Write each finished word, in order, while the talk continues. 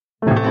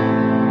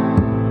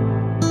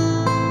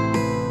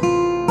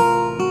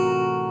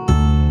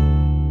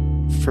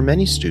For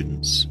many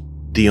students,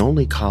 the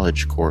only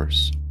college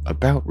course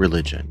about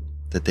religion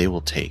that they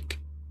will take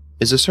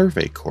is a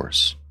survey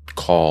course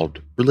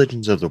called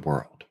Religions of the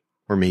World,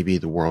 or maybe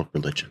the World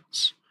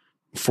Religions.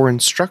 For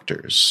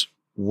instructors,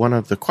 one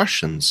of the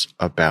questions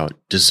about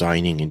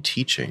designing and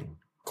teaching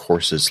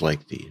courses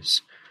like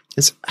these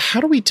is,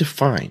 how do we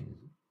define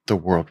the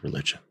world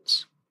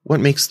religions? What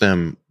makes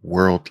them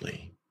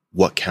worldly?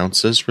 What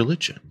counts as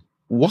religion?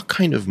 What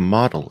kind of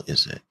model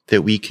is it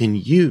that we can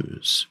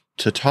use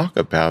to talk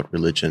about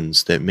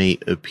religions that may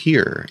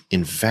appear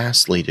in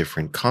vastly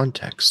different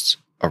contexts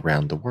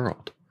around the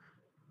world?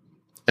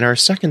 In our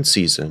second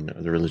season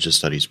of the Religious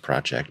Studies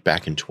Project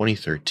back in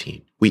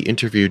 2013, we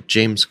interviewed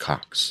James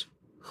Cox,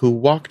 who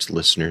walked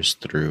listeners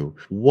through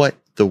what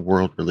the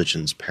world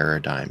religions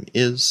paradigm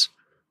is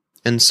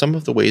and some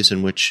of the ways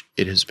in which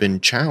it has been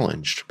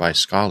challenged by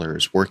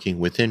scholars working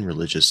within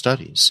religious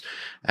studies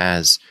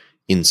as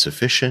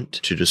insufficient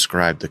to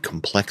describe the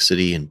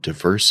complexity and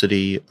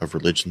diversity of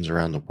religions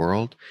around the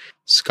world.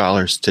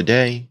 Scholars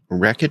today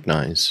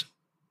recognize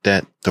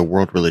that the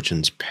world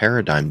religions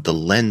paradigm, the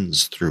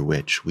lens through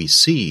which we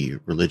see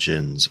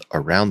religions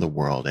around the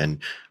world and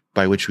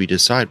by which we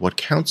decide what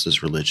counts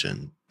as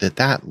religion,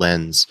 that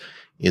lens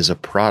is a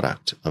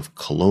product of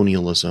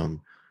colonialism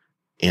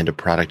and a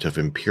product of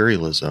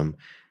imperialism,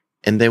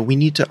 and that we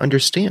need to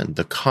understand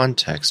the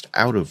context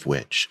out of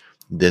which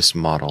this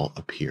model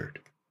appeared.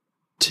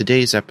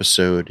 Today's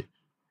episode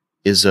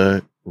is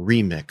a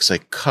remix, a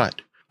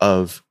cut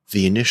of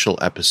the initial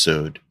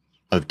episode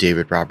of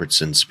David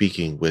Robertson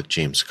speaking with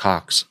James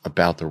Cox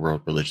about the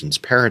world religions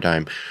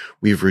paradigm.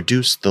 We've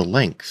reduced the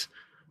length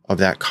of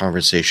that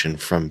conversation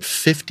from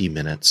 50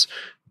 minutes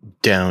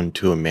down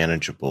to a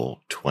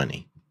manageable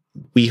 20.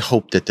 We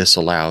hope that this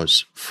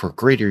allows for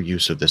greater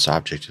use of this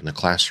object in the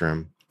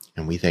classroom,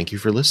 and we thank you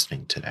for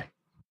listening today.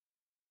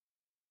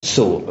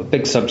 So, a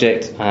big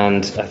subject,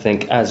 and I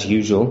think, as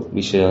usual,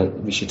 we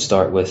should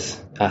start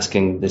with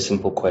asking the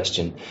simple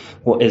question: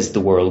 what is the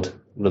world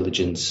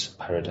religions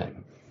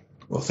paradigm?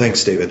 Well,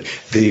 thanks, David.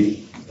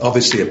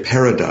 Obviously, a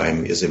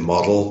paradigm is a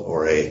model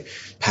or a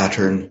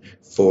pattern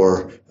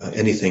for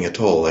anything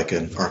at all, like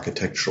an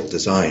architectural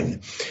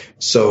design.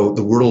 So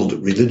the world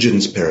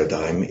religions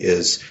paradigm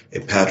is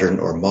a pattern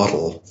or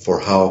model for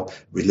how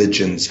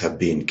religions have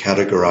been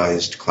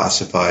categorized,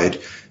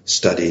 classified,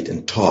 studied,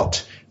 and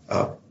taught,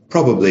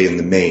 probably in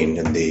the main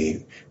in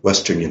the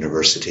Western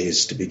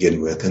universities to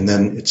begin with, and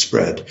then it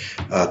spread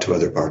to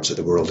other parts of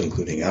the world,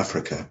 including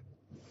Africa.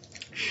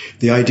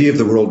 The idea of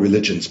the world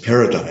religions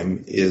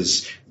paradigm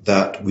is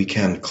that we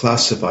can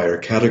classify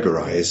or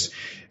categorize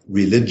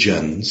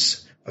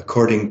religions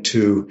according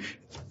to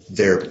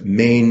their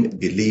main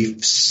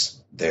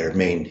beliefs, their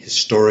main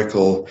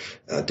historical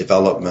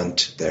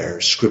development,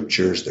 their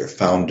scriptures, their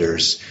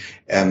founders,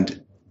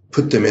 and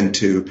put them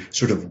into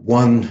sort of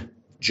one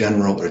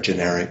general or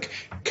generic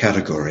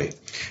category.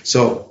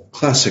 So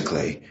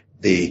classically,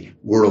 the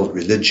world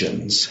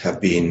religions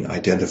have been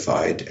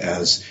identified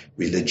as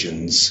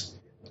religions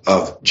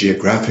of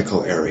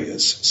geographical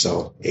areas,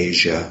 so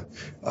Asia,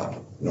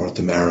 North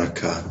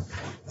America,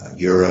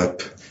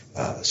 Europe,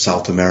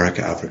 South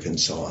America, Africa, and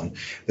so on.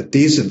 But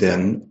these have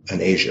then,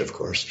 and Asia, of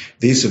course,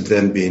 these have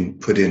then been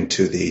put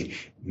into the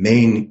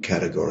main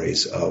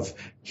categories of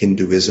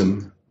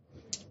Hinduism,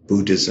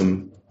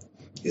 Buddhism,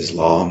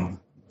 Islam,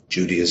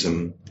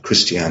 Judaism,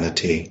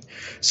 Christianity,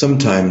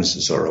 sometimes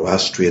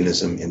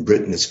Zoroastrianism. In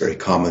Britain, it's very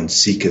common.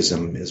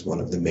 Sikhism is one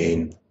of the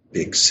main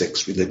big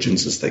six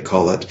religions, as they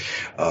call it.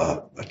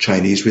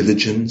 Chinese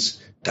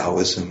religions,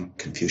 Taoism,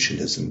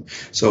 Confucianism.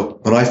 So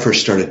when I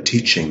first started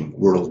teaching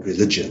world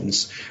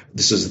religions,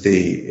 these are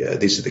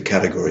the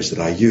categories that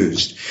I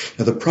used.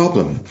 Now, the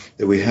problem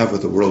that we have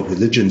with the world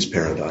religions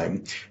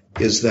paradigm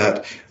is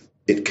that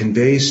it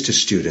conveys to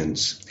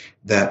students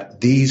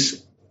that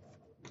these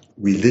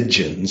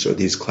religions or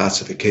these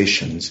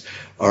classifications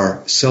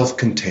are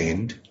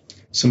self-contained,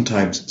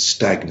 sometimes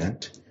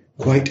stagnant,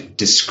 quite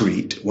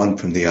discrete, one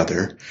from the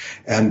other,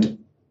 and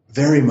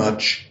very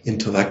much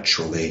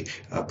intellectually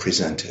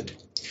presented.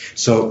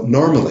 So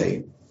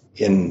normally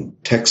in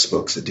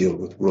textbooks that deal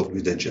with world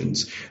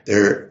religions,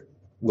 there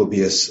will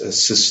be a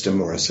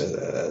system or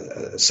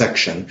a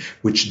section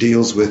which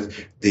deals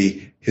with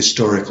the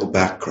historical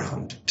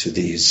background to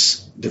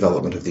these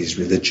development of these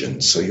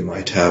religions. So you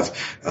might have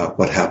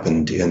what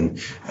happened in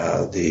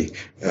the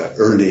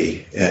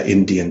early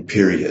Indian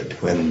period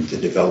when the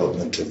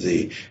development of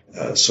the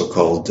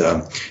so-called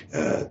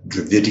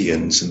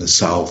Dravidians in the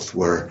south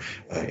were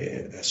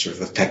sort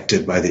of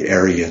affected by the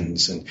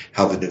Aryans, and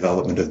how the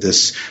development of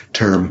this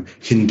term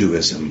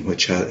Hinduism,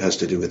 which has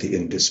to do with the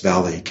Indus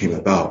Valley, came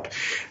about.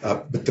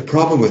 But the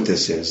problem with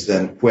this is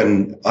then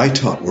when I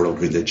taught world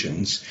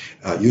religions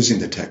using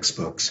the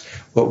textbooks,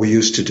 what we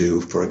used to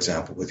do, for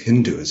example, with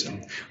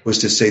Hinduism was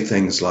to say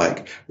things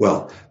like,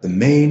 well, the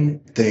main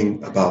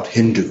thing about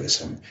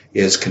Hinduism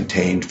is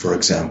contained, for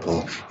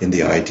example, in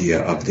the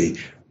idea of the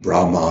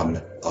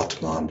Brahman,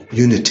 Atman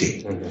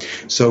unity.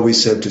 Mm-hmm. So we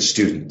said to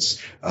students,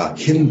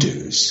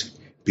 Hindus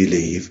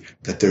believe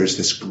that there's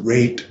this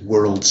great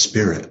world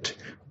spirit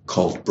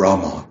called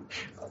Brahma,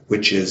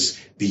 which is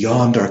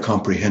beyond our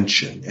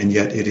comprehension, and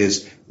yet it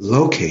is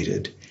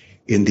located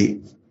in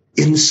the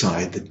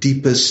inside, the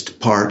deepest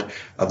part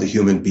of the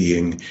human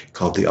being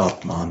called the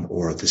Atman,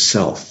 or the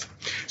self.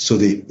 So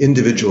the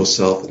individual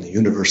self and the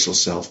universal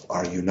self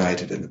are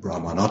united in the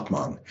Brahman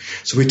Atman.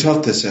 So we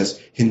taught this as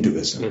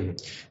Hinduism. Mm-hmm.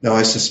 Now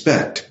I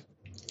suspect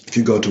if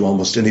you go to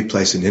almost any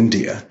place in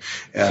India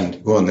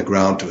and go on the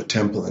ground to a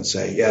temple and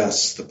say,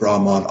 yes, the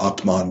Brahman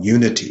Atman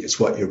unity is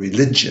what your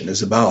religion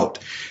is about,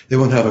 they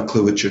won't have a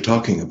clue what you're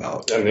talking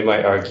about. And they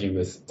might argue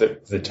with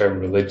the term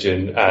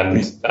religion and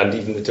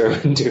even the term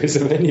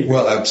Hinduism anyway.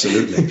 Well,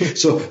 absolutely.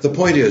 So the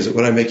point is,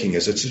 what I'm making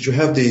is that you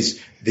have these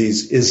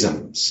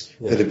isms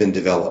that have been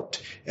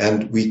developed,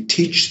 and we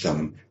teach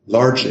them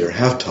largely, or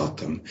have taught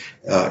them,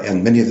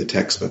 and many of the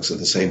textbooks are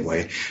the same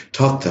way,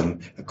 taught them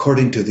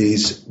according to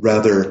these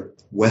rather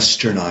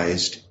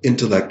westernized,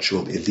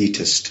 intellectual,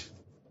 elitist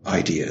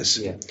ideas.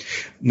 Yeah.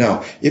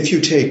 Now, if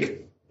you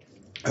take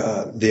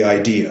the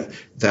idea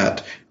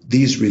that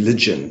these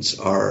religions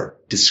are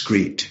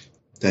discrete,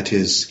 that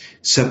is,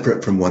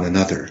 separate from one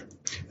another,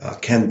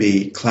 can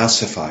be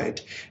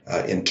classified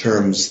in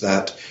terms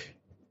that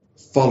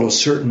follow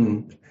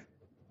certain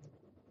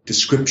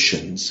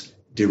descriptions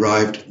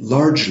derived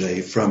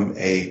largely from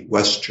a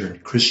Western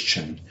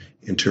Christian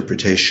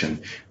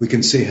interpretation, we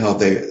can see how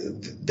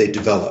they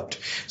developed.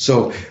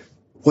 So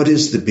what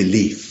is the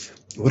belief?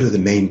 What are the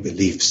main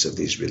beliefs of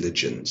these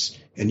religions?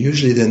 And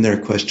usually then there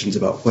are questions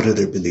about what are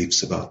their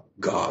beliefs about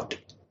God?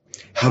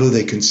 How do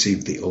they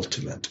conceive the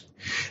ultimate?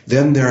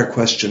 Then there are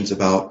questions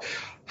about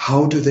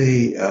how do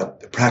they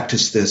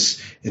practice this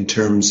in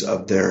terms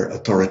of their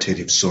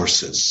authoritative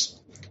sources?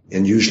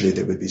 And usually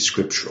there would be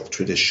scriptural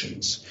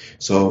traditions.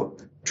 So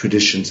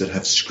traditions that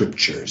have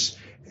scriptures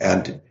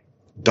and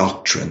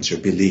doctrines or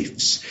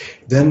beliefs.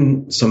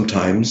 Then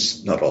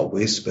sometimes, not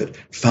always, but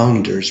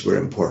founders were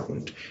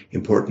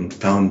important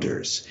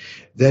founders.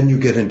 Then you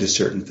get into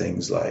certain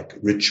things like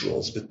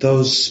rituals, but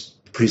those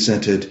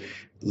presented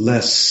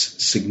less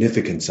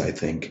significance, I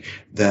think,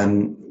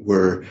 than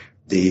were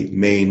the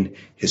main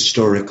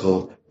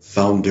historical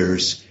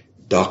founders,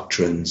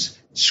 doctrines,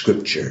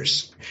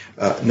 scriptures.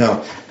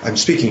 Now, I'm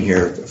speaking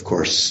here, of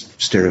course,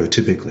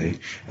 stereotypically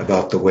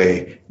about the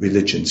way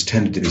religions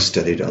tended to be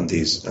studied on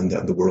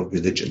the world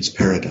religions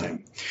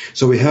paradigm.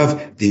 So we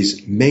have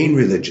these main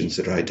religions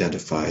that are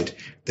identified.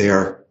 They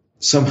are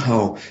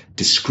somehow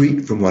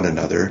discrete from one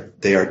another.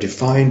 They are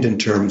defined in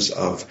terms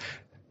of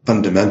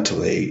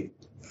fundamentally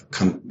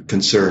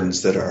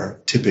concerns that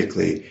are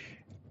typically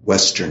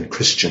Western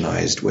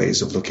Christianized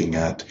ways of looking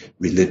at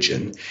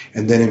religion,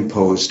 and then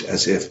imposed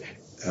as if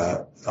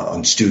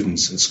on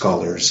students and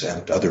scholars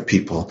and other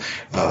people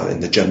in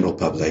the general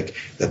public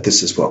that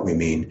this is what we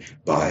mean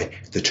by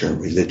the term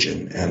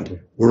religion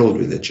and world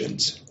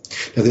religions.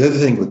 Now, the other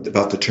thing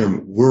about the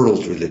term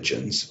world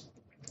religions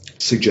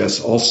suggests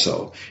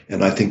also,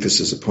 and I think this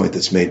is a point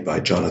that's made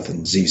by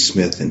Jonathan Z.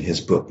 Smith in his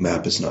book,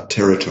 Map is Not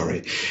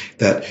Territory,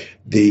 that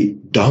the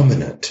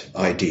dominant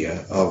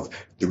idea of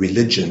the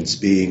religions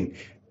being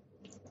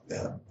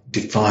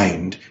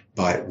defined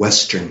by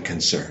Western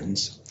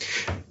concerns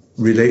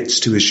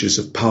relates to issues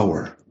of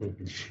power.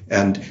 Mm-hmm.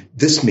 And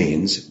this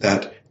means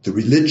that the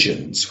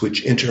religions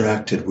which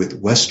interacted with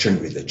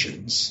Western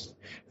religions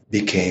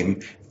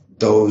became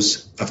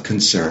those of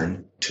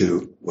concern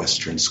to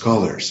Western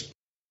scholars.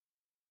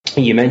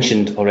 You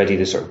mentioned already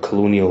the sort of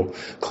colonial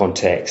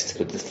context,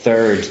 but the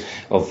third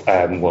of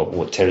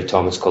what Terry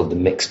Thomas called the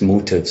mixed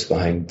motives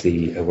behind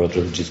the world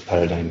religions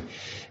paradigm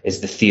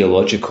is the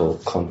theological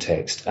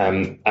context.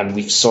 And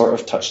we've sort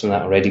of touched on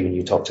that already when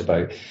you talked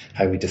about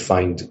how we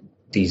defined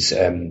these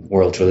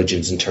world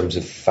religions in terms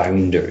of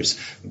founders,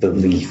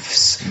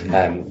 beliefs,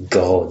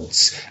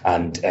 gods,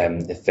 and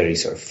very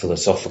sort of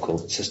philosophical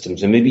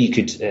systems. And maybe you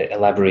could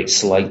elaborate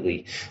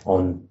slightly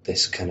on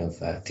this kind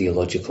of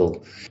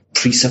theological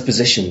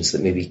presuppositions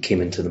that maybe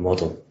came into the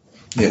model.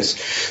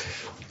 Yes.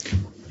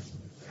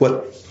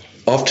 What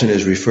often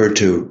is referred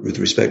to with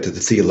respect to the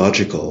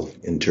theological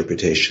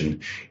interpretation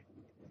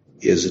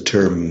is a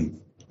term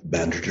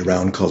bandied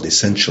around called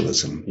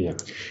essentialism. Yeah.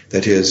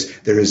 That is,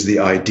 there is the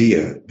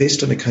idea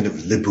based on a kind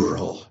of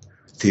liberal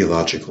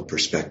theological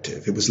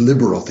perspective. It was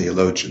liberal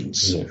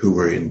theologians who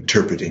were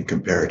interpreting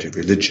comparative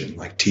religion,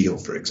 like Thiel,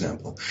 for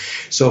example.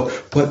 So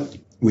what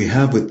we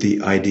have with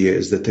the idea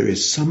is that there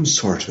is some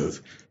sort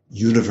of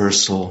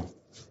universal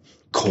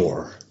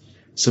core,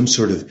 some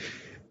sort of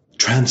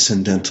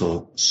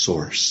transcendental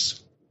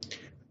source,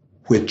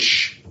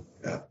 which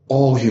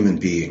all human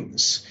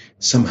beings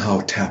somehow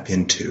tap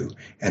into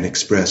and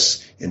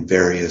express in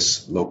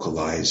various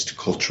localized,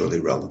 culturally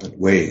relevant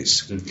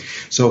ways. Mm-hmm.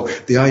 So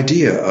the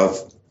idea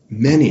of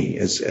many,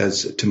 as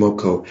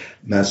Tomoko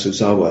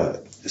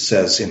Masuzawa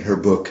says in her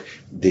book,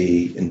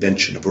 The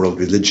Invention of World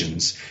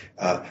Religions,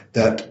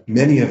 that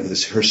many of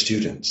her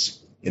students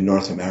in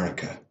North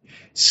America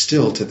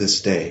still to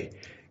this day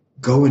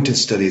go into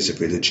studies of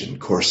religion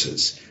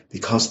courses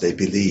because they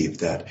believe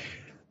that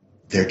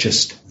they're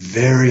just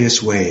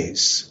various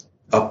ways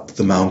up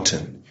the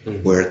mountain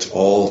where it's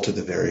all to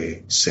the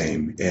very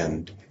same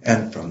end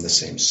and from the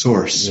same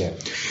source. Yeah.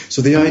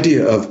 So the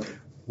idea of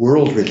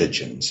world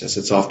religions, as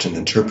it's often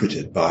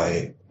interpreted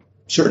by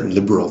certain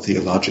liberal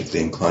theologically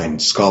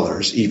inclined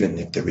scholars, even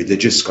if they're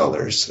religious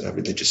scholars,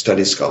 religious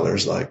studies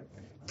scholars, like,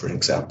 for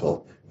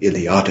example,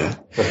 Eliade,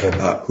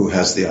 who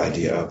has the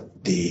idea of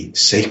the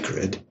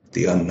sacred,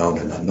 the unknown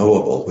and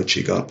unknowable, which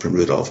he got from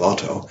Rudolf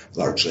Otto,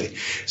 largely,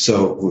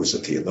 so who was a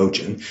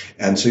theologian.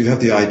 And so you have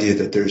the idea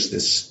that there's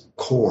this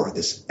core,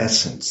 this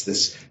essence,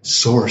 this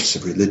source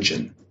of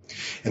religion.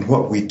 And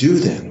what we do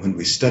then when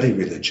we study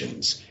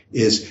religions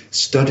is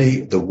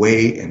study the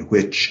way in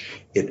which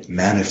it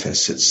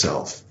manifests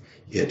itself.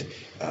 It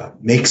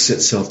makes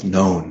itself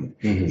known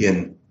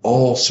in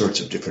all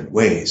sorts of different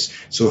ways.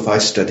 So if I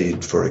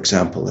studied, for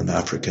example, an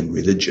African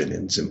religion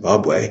in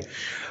Zimbabwe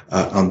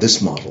on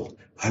this model,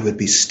 I would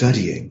be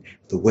studying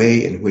the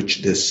way in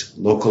which this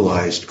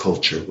localized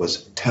culture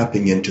was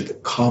tapping into the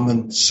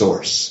common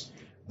source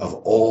of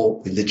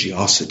all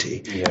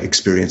religiosity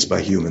experienced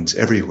by humans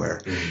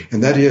everywhere.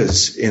 And that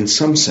is, in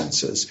some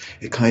senses,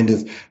 a kind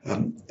of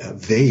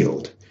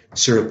veiled,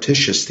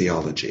 surreptitious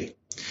theology.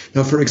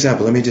 Now, for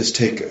example, let me just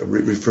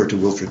refer to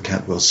Wilfred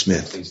Cantwell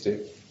Smith. Please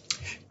do.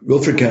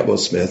 Wilfred Cantwell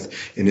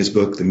Smith, in his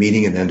book, The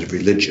Meaning and End of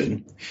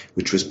Religion,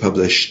 which was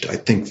published, I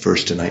think,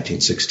 first in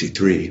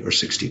 1963 or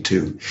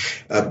 62,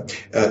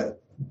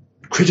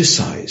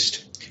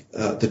 criticized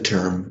the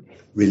term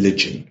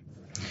religion.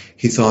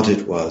 He thought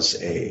it was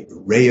a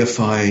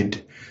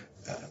reified,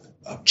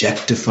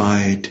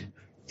 objectified,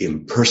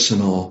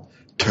 impersonal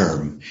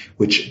term,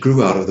 which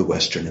grew out of the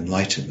Western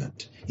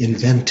Enlightenment,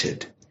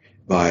 invented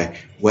by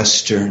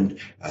Western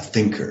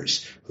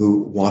thinkers who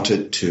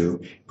wanted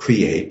to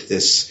create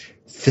this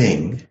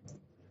thing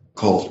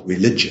called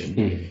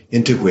religion,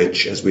 into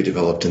which, as we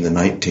developed in the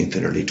 19th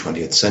and early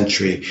 20th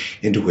century,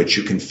 into which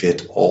you can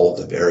fit all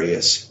the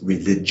various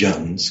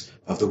religions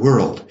of the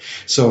world.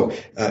 So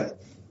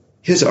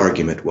his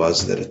argument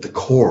was that at the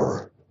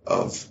core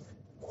of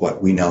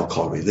what we now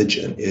call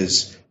religion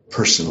is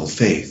personal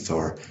faith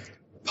or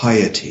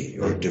piety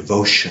or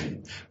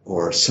devotion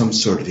or some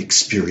sort of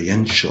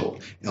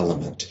experiential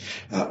element.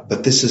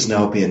 But this has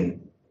now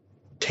been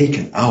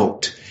taken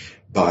out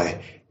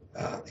by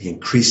the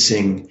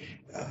increasing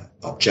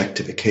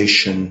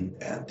objectification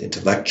and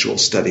intellectual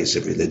studies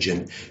of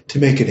religion to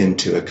make it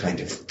into a kind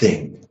of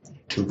thing,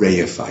 to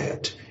reify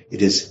it.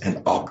 It is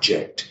an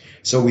object.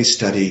 So we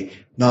study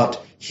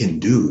not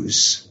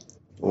Hindus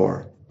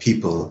or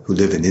people who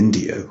live in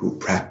India who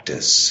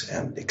practice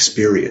and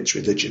experience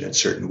religion in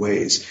certain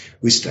ways.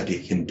 We study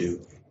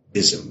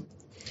Hinduism.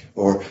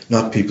 Or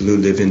not people who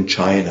live in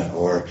China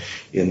or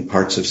in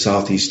parts of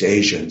Southeast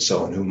Asia and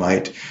so on, who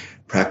might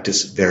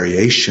practice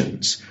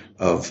variations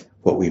of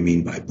what we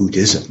mean by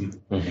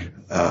Buddhism.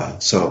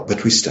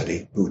 But we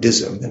study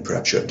Buddhism, and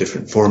perhaps you have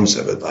different forms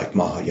of it, like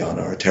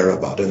Mahayana or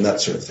Theravada and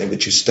that sort of thing,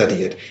 but you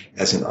study it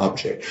as an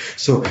object.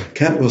 So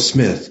Cantwell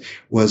Smith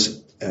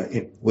was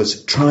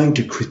trying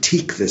to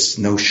critique this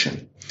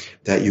notion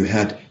that you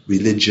had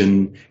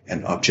religion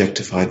and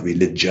objectified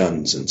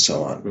religions and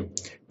so on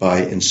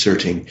by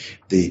inserting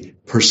the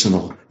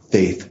personal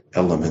faith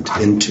element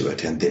into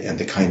it and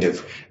the kind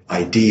of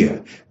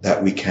idea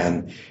that we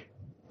can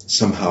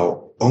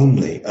somehow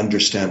only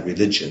understand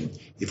religion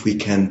if we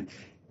can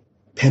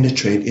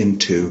penetrate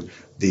into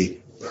the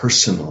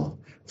personal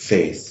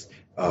faith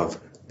of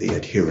the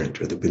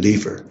adherent or the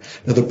believer.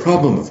 Now, the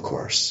problem, of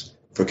course,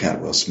 for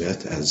Cantwell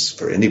Smith, as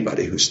for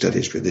anybody who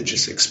studies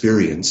religious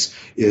experience,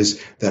 is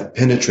that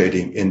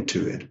penetrating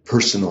into a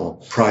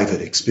personal,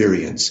 private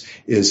experience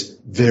is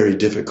very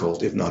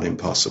difficult, if not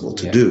impossible,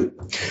 to do.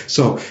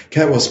 So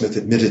Cantwell Smith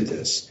admitted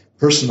this.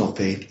 Personal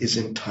faith is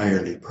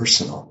entirely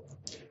personal,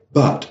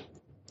 but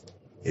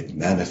it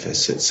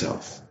manifests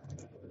itself.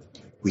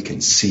 We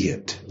can see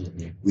it.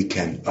 We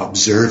can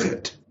observe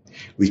it.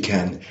 We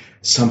can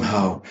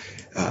somehow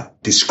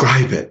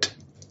describe it.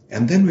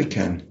 And then we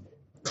can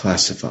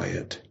classify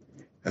it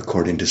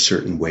according to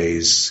certain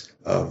ways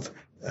of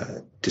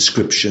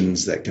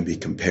descriptions that can be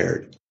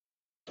compared.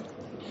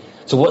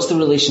 So what's the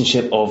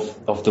relationship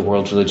of the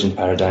world religion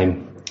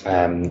paradigm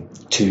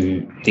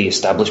to the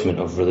establishment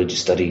of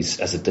religious studies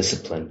as a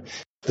discipline?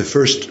 The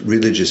first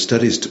religious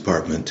studies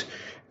department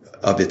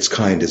of its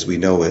kind as we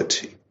know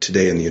it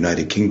today in the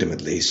United Kingdom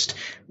at least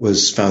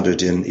was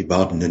founded in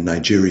Ibadan in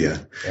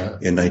Nigeria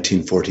in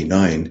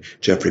 1949.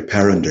 Geoffrey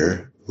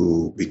Parender,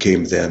 who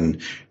became then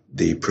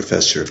the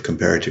professor of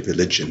comparative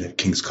religion at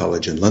King's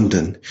College in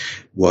London,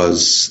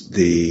 was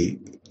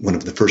one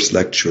of the first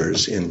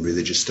lecturers in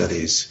religious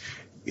studies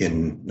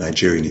in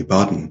Nigeria and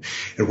Ibadan.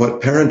 And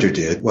what Parender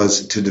did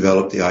was to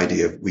develop the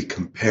idea of we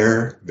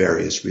compare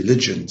various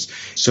religions.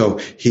 So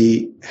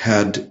he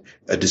had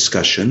a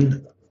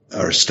discussion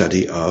or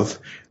study of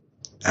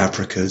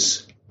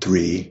Africa's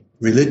three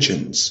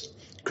religions: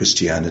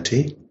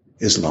 Christianity,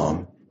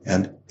 Islam,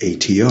 and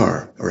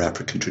ATR, or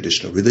African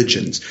traditional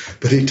religions.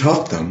 But he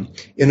taught them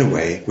in a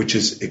way which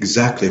is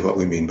exactly what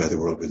we mean by the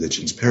world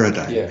religions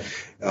paradigm.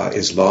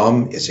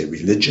 Islam is a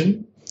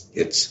religion.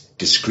 It's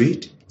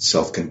discrete.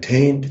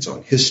 self-contained, its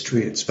own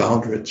history, its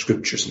founder, its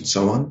scriptures, and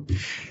so on.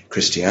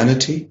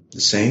 Christianity,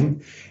 the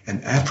same.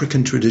 And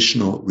African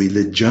traditional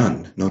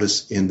religion,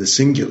 notice in the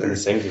singular,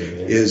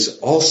 is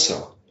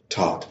also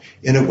taught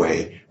in a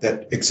way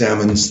that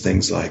examines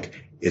things like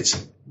its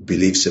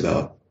beliefs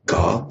about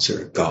gods,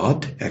 or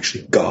God,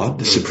 actually God,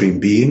 the supreme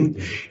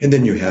being. And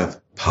then you have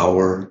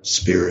power,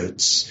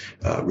 spirits,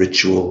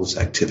 rituals,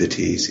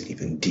 activities, and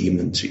even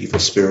demons, or evil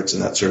spirits,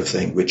 and that sort of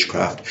thing,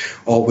 witchcraft,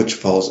 all which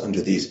falls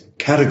under these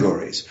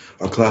categories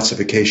or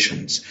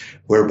classifications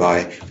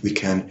whereby we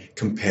can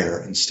compare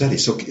and study.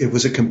 So it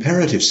was a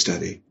comparative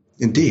study,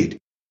 indeed.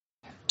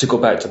 To go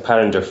back to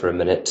Parinder for a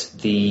minute,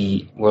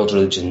 the world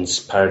religions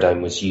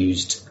paradigm was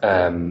used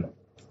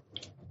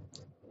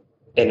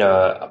in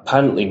a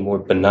apparently more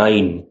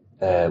benign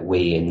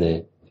way in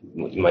the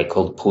what you might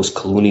call the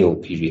post-colonial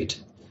period,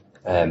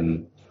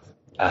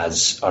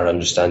 as our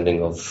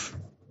understanding of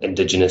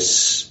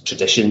indigenous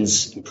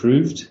traditions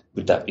improved.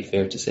 Would that be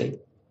fair to say?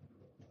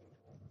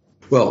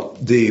 Well,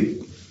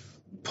 the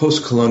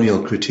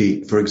post-colonial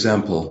critique, for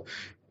example,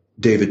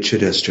 David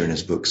Chidester in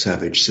his book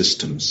Savage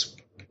Systems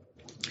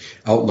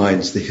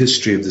outlines the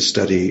history of the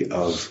study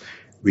of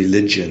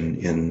religion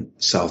in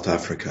South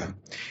Africa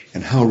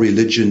and how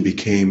religion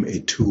became a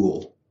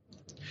tool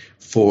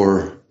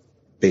for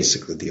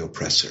basically the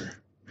oppressor.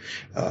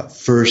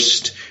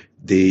 First,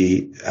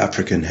 the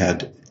African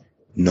had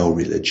no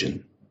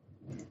religion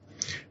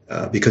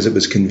because it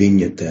was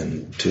convenient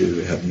then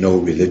to have no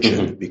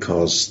religion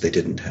because they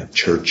didn't have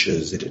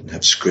churches, they didn't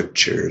have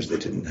scriptures, they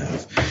didn't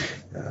have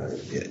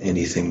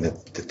anything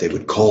that they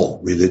would call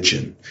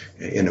religion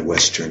in a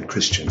Western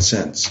Christian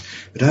sense.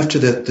 But after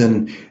that,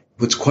 then,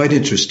 what's quite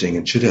interesting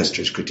in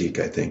Chidester's critique,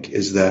 I think,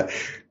 is that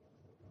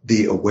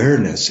the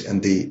awareness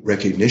and the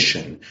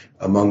recognition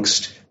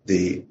amongst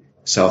the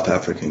South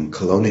African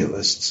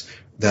colonialists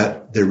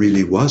that there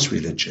really was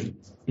religion.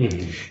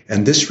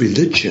 And this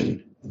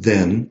religion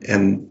then,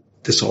 and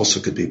this also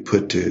could be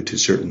put to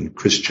certain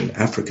Christian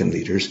African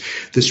leaders,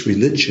 this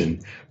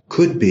religion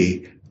could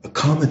be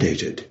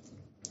accommodated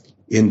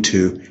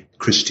into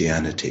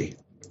Christianity.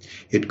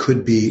 It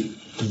could be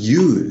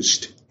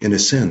used, in a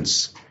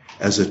sense,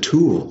 as a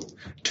tool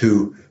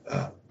to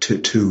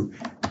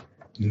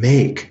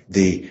make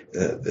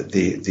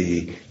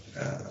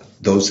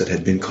those that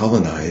had been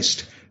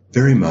colonized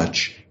very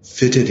much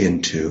fitted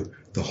into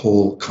the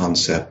whole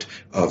concept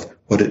of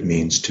what it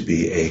means to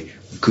be a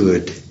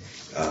good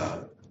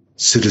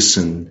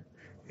citizen,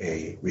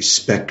 a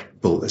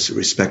respectful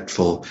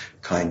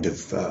kind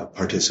of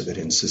participant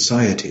in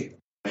society.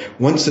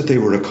 Once that they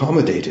were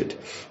accommodated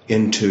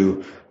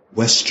into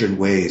Western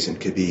ways and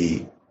could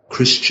be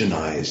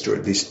Christianized, or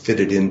at least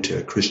fitted into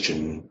a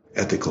Christian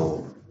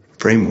ethical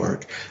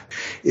framework,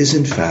 is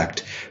in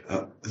fact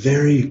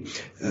very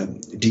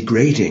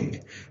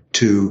degrading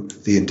to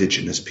the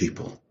indigenous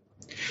people.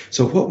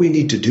 So what we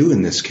need to do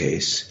in this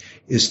case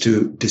is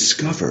to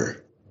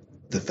discover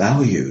the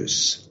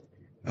values,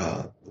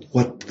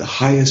 what the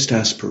highest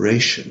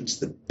aspirations,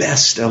 the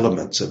best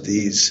elements of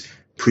these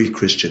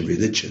pre-Christian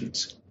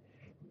religions.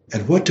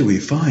 And what do we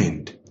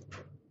find?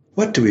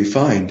 What do we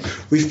find?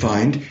 We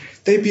find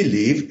they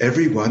believe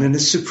everyone in a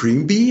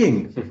supreme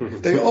being.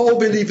 They all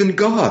believe in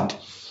God.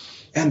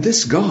 And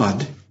this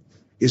God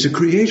is a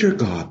creator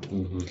God.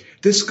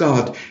 This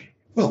God,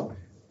 well,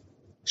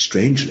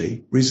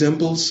 strangely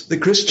resembles the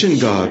Christian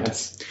God.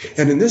 Yes.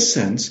 And in this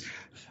sense,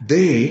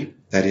 they,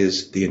 that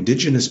is, the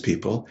indigenous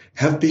people,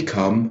 have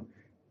become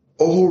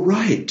all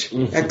right,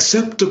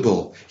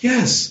 acceptable.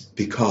 Yes,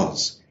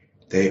 because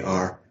they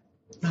are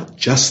not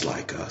just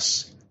like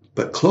us,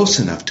 but close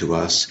enough to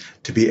us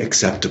to be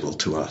acceptable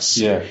to us.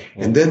 Yeah.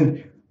 And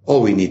then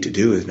all we need to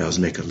do is now is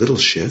make a little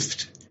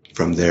shift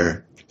from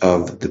there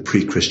of the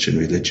pre-Christian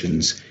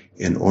religions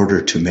in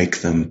order to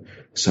make them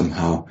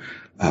somehow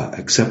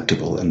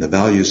acceptable. And the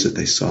values that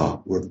they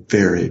saw were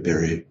very,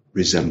 very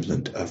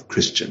resemblant of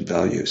Christian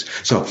values.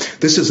 So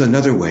this is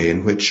another way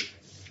in which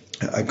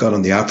I got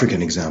on the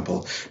African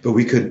example, but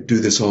we could do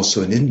this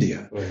also in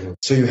India.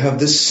 So you have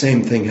this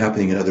same thing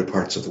happening in other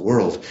parts of the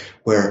world,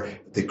 where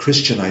the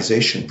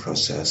Christianization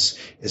process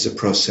is a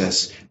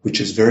process which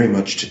is very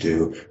much to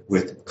do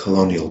with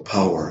colonial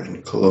power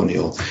and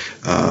colonial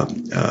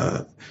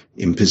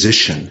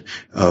imposition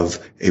of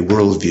a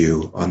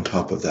worldview on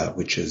top of that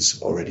which has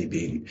already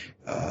been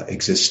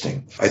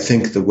existing. I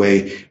think the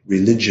way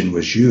religion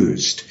was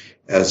used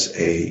as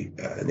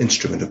an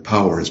instrument of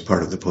power as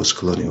part of the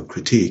post-colonial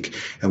critique,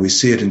 and we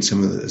see it in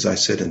some of the, as I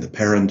said, in the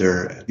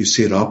Parinder, you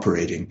see it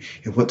operating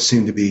in what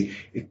seem to be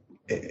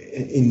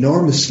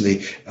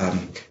enormously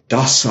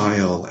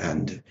docile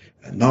and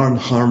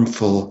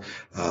non-harmful,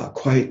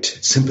 quite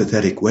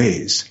sympathetic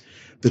ways.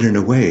 But in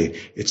a way,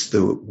 it's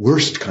the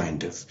worst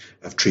kind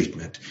of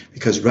treatment,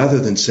 because rather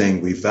than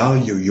saying we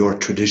value your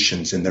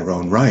traditions in their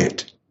own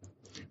right,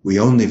 we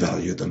only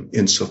value them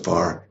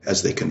insofar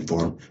as they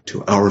conform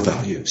to our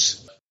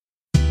values.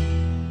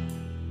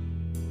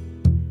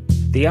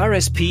 The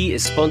RSP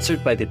is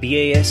sponsored by the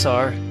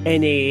BASR,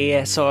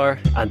 NAASR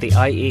and the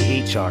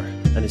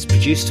IAHR. and is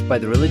produced by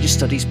the Religious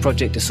Studies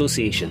Project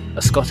Association,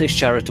 a Scottish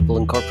charitable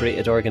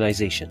incorporated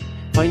organisation.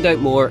 Find out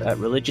more at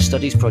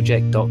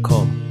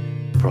religiousstudiesproject.com.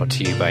 Brought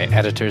to you by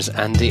editors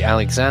Andy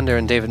Alexander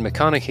and David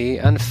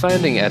McConaughey and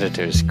founding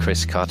editors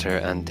Chris Cotter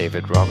and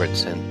David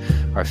Robertson.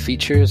 Our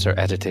features are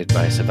edited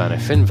by Savannah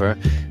Finver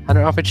and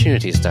our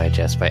Opportunities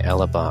Digest by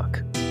Ella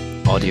Bach.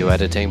 Audio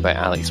editing by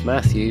Alex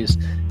Matthews,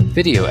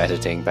 video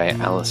editing by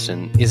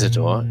Alison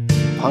Isidore,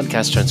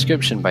 podcast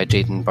transcription by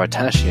Jaden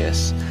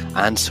Bartasius,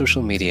 and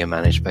social media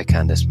managed by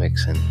Candice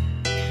Mixon.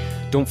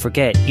 Don't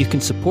forget, you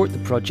can support the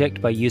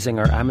project by using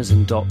our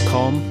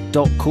amazon.com,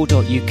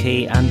 .co.uk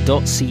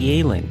and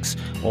 .ca links,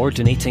 or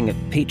donating at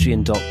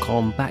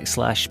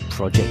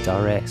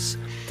patreon.com/projectrs.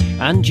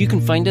 And you can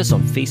find us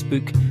on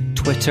Facebook,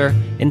 Twitter,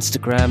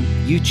 Instagram,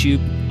 YouTube,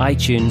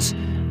 iTunes,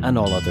 and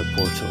all other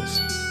portals.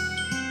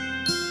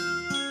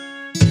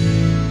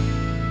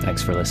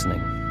 Thanks for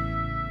listening.